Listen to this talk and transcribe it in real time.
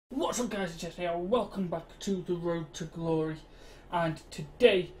What's up guys, it's Jess here, welcome back to the Road to Glory, and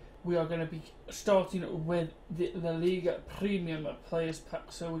today we are going to be starting with the La Liga Premium Players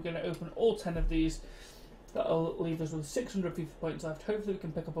Pack. So we're going to open all 10 of these. That'll leave us with 600 FIFA points left. Hopefully we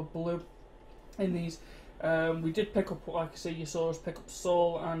can pick up a blue in these. We did pick up, like I say, you saw us pick up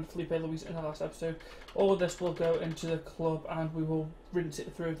Saul and Felipe Luis in the last episode. All of this will go into the club and we will rinse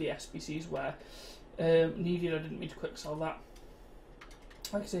it through the SBCs where needed. I didn't mean to quick sell that.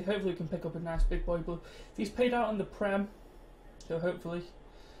 Like I say, hopefully we can pick up a nice big boy blue. These paid out in the Prem, so hopefully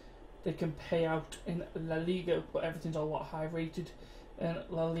they can pay out in La Liga, but everything's a lot high rated in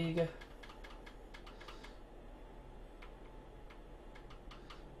La Liga.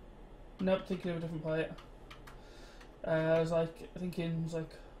 Nope, thinking of a different player. I was like thinking,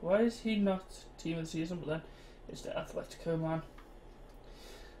 why is he not team of the season? But then it's the Atletico man.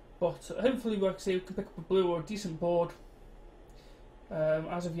 But hopefully, like I say, we can pick up a blue or a decent board.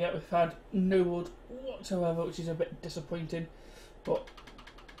 As of yet, we've had no wood whatsoever, which is a bit disappointing. But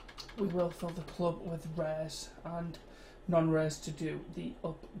we will fill the club with rares and non-rares to do the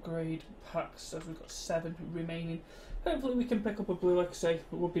upgrade packs. So we've got 7 remaining. Hopefully, we can pick up a blue. Like I say, it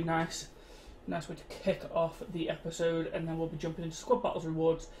would be nice. Nice way to kick off the episode, and then we'll be jumping into squad battles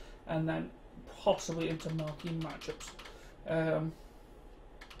rewards, and then possibly into marquee matchups.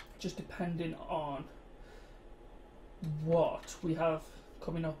 Just depending on what we have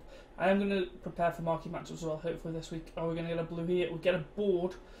coming up. I am going to prepare for marquee matchups as well, hopefully this week. Are we going to get a blue here? We'll get a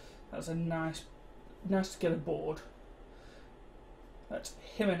board. That's a nice to get a board. That's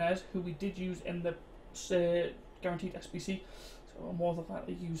Jimenez, who we did use in the guaranteed SBC, so I'll more than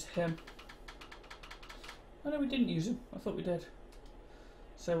likely use him. Oh no, we didn't use him. I thought we did.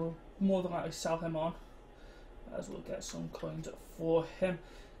 So we'll more than likely sell him on, as we'll get some coins for him.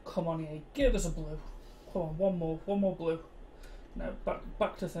 Come on, EA, give us a blue. Come on, one more blue. No,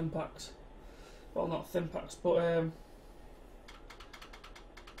 back to thin packs. Well, not thin packs, but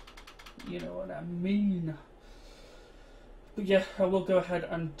you know what I mean. But yeah, I will go ahead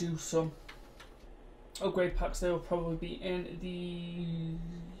and do some upgrade packs. They will probably be in the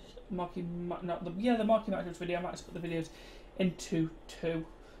marquee, the marquee matchups video. I might just put the videos into 2,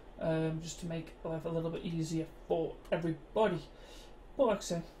 just to make life a little bit easier for everybody. But like I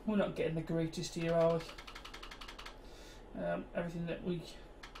say, we're not getting the greatest here, are we? Everything that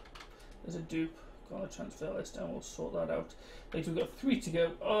there's a dupe, go on the transfer list and we'll sort that out. Later, we've got 3 to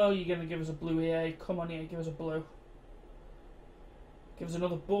go. Oh, you're going to give us a blue EA. Come on, EA, give us a blue. Give us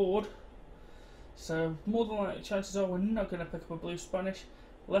another board. So, more than likely, chances are we're not going to pick up a blue Spanish.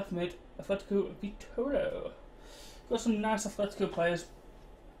 Left mid, Atletico Vitoro. Got some nice Atletico players,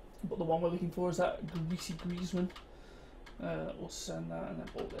 but the one we're looking for is that greasy Griezmann. We'll send that, and then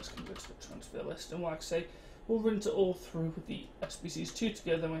all this can go to the transfer list. And like I say, we'll run it all through with the SBCs 2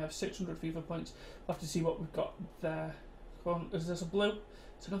 together. Then we have 600 FIFA points. We'll have to see what we've got there. Come on, is this a blue?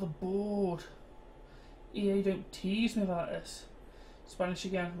 It's another board. EA, don't tease me about this. Spanish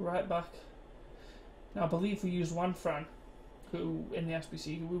again, right back. Now I believe we used Juanfran, who in the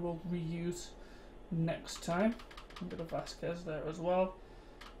SBC, who we will reuse next time. A bit of Vasquez there as well.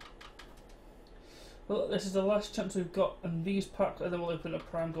 Well, this is the last chance we've got in these packs, and then we'll open a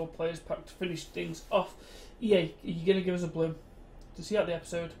Prime Gold Players pack to finish things off. EA, are you going to give us a blue to see out the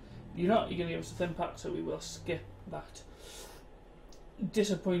episode? If you're not, you're going to give us a thin pack, so we will skip that.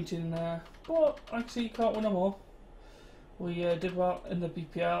 Disappointing there, but like I say, you can't win them all. We did well in the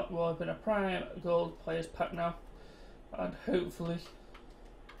BPL. We'll open a Prime Gold Players pack now, and hopefully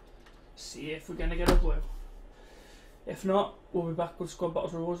see if we're going to get a blue. If not, we'll be back with squad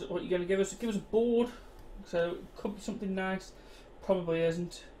battles rewards. What are you going to give us? Give us a board. So it could be something nice. Probably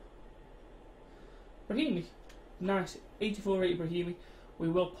isn't. Brahimi. Nice. 84 rated Brahimi. We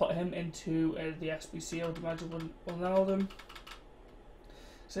will put him into the SBC. I would imagine Ronaldo.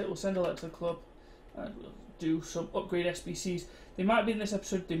 So we'll send a letter to the club. And we'll do some upgrade SBCs. They might be in this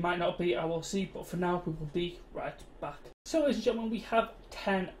episode. They might not be. I will see. But for now, we will be right back. So ladies and gentlemen, we have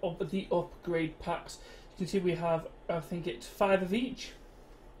 10 of the upgrade packs. You can see we have, I think it's 5 of each.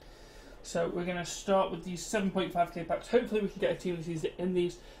 So we're going to start with these 7.5k packs. Hopefully we can get a team of these in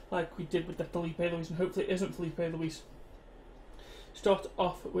these, like we did with the Felipe Luis, and hopefully it isn't Felipe Luis. Start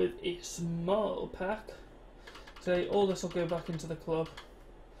off with a small pack. So all this will go back into the club,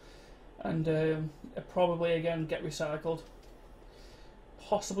 and probably again get recycled.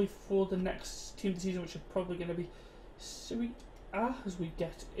 Possibly for the next team of the season, which is probably going to be Sweet as we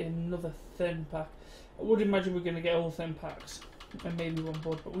get another thin pack. I would imagine we're going to get all thin packs and maybe one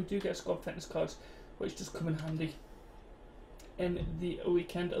board, but we do get squad fitness cards, which does come in handy in the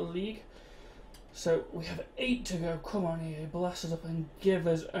weekend league. So we have 8 to go. Come on, EA, blast us up and give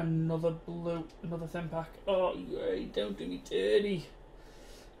us another blue, another thin pack. Oh, EA, don't do me dirty.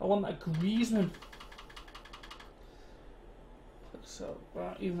 I want that Griezmann. So,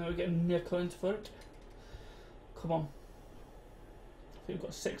 even though we're getting near coins for it. Come on. I think we've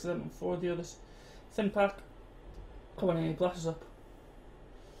got 6 of them and 4 of the others. Thin pack. Come on, EA, blast us up.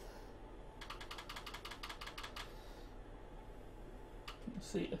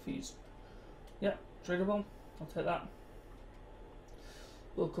 Let's see if he's... Yeah, tradable. I'll take that.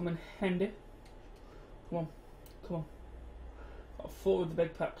 Will come in handy. Come on, come on. Got 4 of the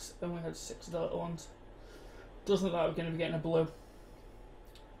big packs, and we had 6 of the little ones. Doesn't look like we're going to be getting a blue.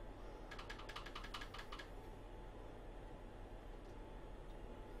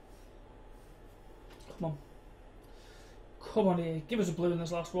 Come on. Come on, EA. Give us a blue in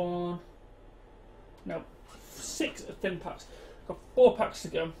this last one. No. 6 thin packs. Got 4 packs to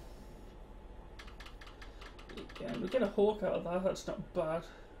go. Again, we get a Hawk out of that. That's not bad.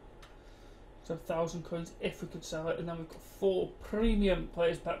 It's 1,000 coins if we could sell it. And then we've got 4 premium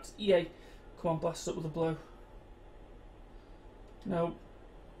players packs. EA, come on, blast us up with a blue. No.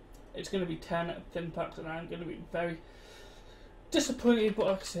 It's going to be 10 thin packs, and I'm going to be very disappointed. But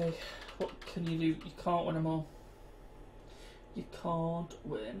like I say, what can you do? You can't win them all. You can't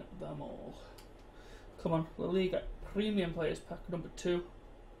win them all. Come on, La Liga premium players pack number 2.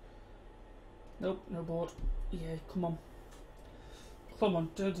 Nope, no board. Yeah, come on. Come on,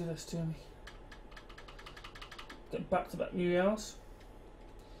 don't do this to me. Get back-to-back New Year's.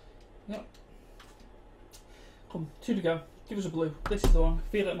 Yep. Come, 2 to go. Give us a blue. This is the one.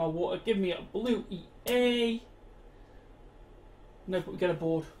 Feel it in my water. Give me a blue EA. No, but we get a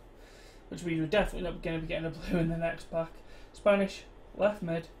board. Which means we're definitely not going to be getting a blue in the next pack. Spanish, left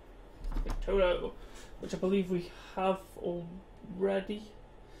mid, Toto, which I believe we have already.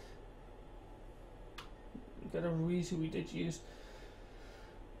 Got a reason we did use,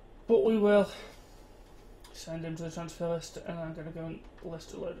 but we will send him to the transfer list, and I'm going to go and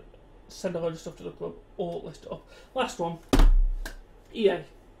list a load, send a load of stuff to the club, or list it up. Last one, EA,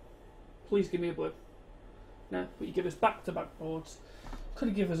 please give me a blue. No, but you give us back-to-back boards. Could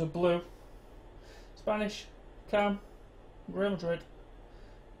have given us a blue. Spanish, Cam, Real Madrid,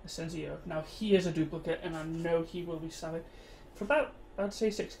 Asensio. Now he is a duplicate, and I know he will be selling for about, I'd say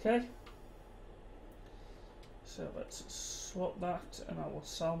 6k. So let's swap that, and I will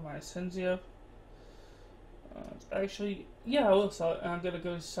sell my Asensio. Actually, yeah, I will sell it, and I'm going to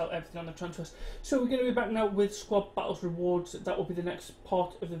go and sell everything on the transfers. So we're going to be back now with Squad Battles Rewards. That will be the next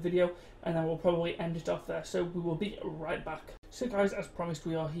part of the video, and then we'll probably end it off there. So we will be right back. So guys, as promised,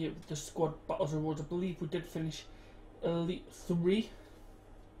 we are here with the Squad Battles Rewards. I believe we did finish Elite 3,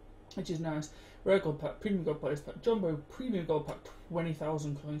 which is nice. Rare Gold Pack, Premium Gold Players Pack, Jumbo Premium Gold Pack,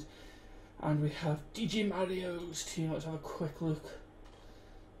 20,000 coins. And we have DJ Mario's team. Let's have a quick look.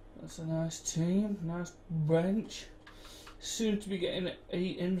 That's a nice team, nice bench. Soon to be getting a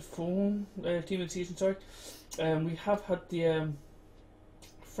in-form team of the season, sorry. We have had the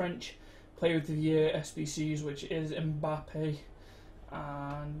French Player of the Year SBCs, which is Mbappe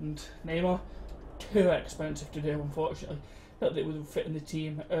and Neymar. Too expensive to do, unfortunately. Not that it would fit in the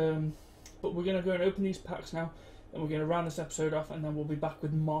team. But we're going to go and open these packs now. Then we're going to round this episode off, and then we'll be back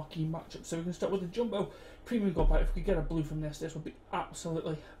with marquee matchups. So we're going to start with the Jumbo Premium Gold Pack. If we could get a blue from this would be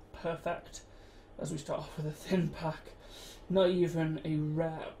absolutely perfect. As we start off with a thin pack. Not even a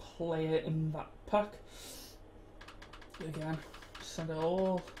rare player in that pack. Again, send it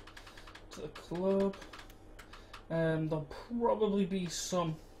all to the club. There'll probably be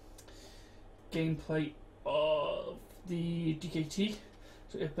some gameplay of the DKT.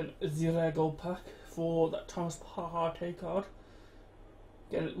 So open the rare gold pack for that Thomas Partey card.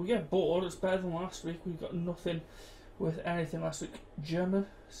 We get bored. It's better than last week. We got nothing with anything last week. German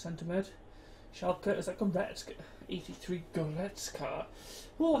centre mid. Schalke, is that Goretzka? 83 Goretzka.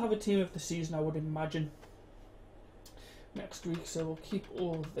 We'll have a team of the season, I would imagine, next week. So we'll keep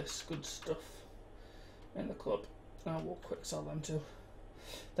all of this good stuff in the club, and we'll quick sell them too.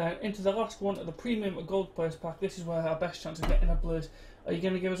 Then into the last one of the Premium Gold Players Pack. This is where our best chance of getting a blue is. Are you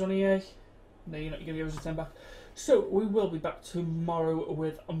going to give us one EA? No, you're not. You're going to give us a 10 back. So we will be back tomorrow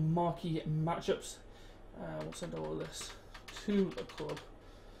with marquee matchups. We'll send all of this to the club.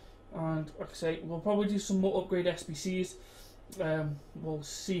 And like I say, we'll probably do some more upgrade SBCs. We'll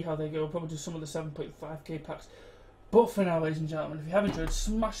see how they go. We'll probably do some of the 7.5k packs. But for now, ladies and gentlemen, if you have enjoyed,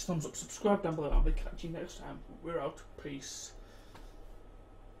 smash thumbs up, subscribe down below, and I'll be catching you next time. We're out. Peace.